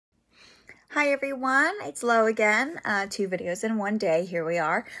Hi everyone, it's Lo again. 2 videos in one day, here we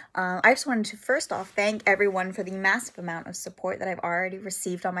are. I just wanted to first off thank everyone for the massive amount of support that I've already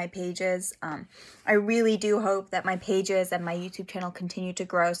received on my pages. I really do hope that my pages and my YouTube channel continue to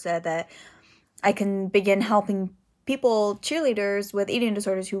grow so that I can begin helping people, cheerleaders with eating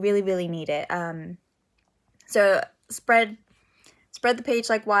disorders who really need it. So spread the page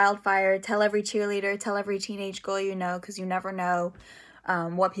like wildfire, tell every cheerleader, tell every teenage girl you know, because you never know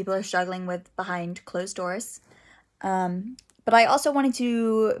what people are struggling with behind closed doors. But I also wanted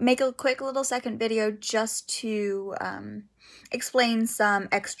to make a quick little second video just to explain some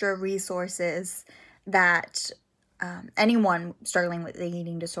extra resources that anyone struggling with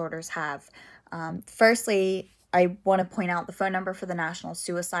eating disorders have. Firstly, I want to point out the phone number for the National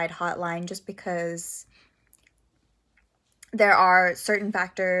Suicide Hotline, just because there are certain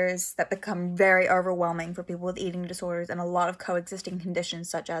factors that become very overwhelming for people with eating disorders and a lot of coexisting conditions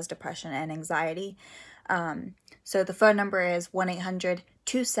such as depression and anxiety. So the phone number is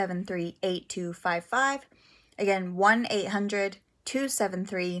 1-800-273-8255. Again,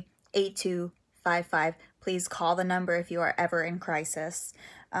 1-800-273-8255. Please call the number if you are ever in crisis.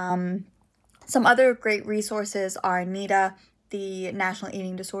 Some other great resources are NEDA, the National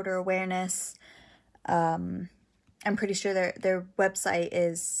Eating Disorder Awareness. I'm pretty sure their website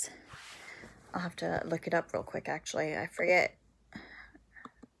is, I'll have to look it up real quick actually, I forget.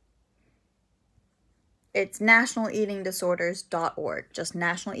 It's nationaleatingdisorders.org, just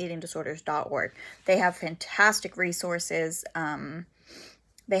nationaleatingdisorders.org. They have fantastic resources.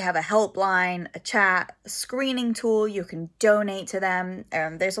 They have a helpline, a chat, a screening tool. You can donate to them.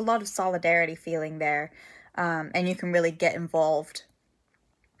 There's a lot of solidarity feeling there, and you can really get involved.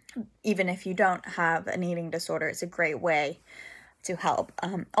 Even if you don't have an eating disorder, it's a great way to help.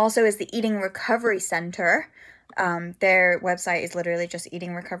 Also is the Eating Recovery Center. Their website is literally just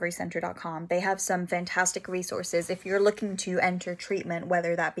eatingrecoverycenter.com. They have some fantastic resources if you're looking to enter treatment,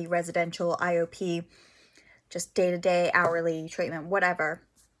 whether that be residential, IOP, just day-to-day, hourly treatment, whatever.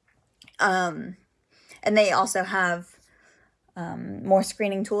 And they also have more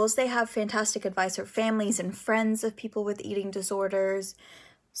screening tools. They have fantastic advice for families and friends of people with eating disorders.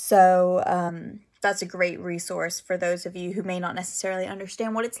 So that's a great resource for those of you who may not necessarily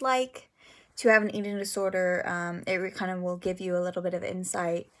understand what it's like to have an eating disorder. It kind of will give you a little bit of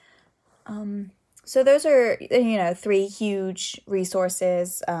insight. So those are, 3 huge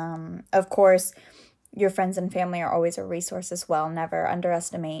resources. Of course, your friends and family are always a resource as well. Never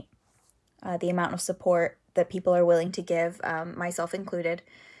underestimate the amount of support that people are willing to give, myself included.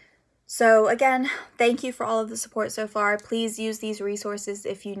 So again, thank you for all of the support so far. Please use these resources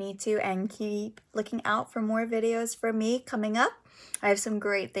if you need to, and keep looking out for more videos from me coming up. I have some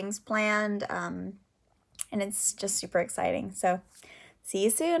great things planned, and it's just super exciting. So see you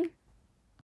soon.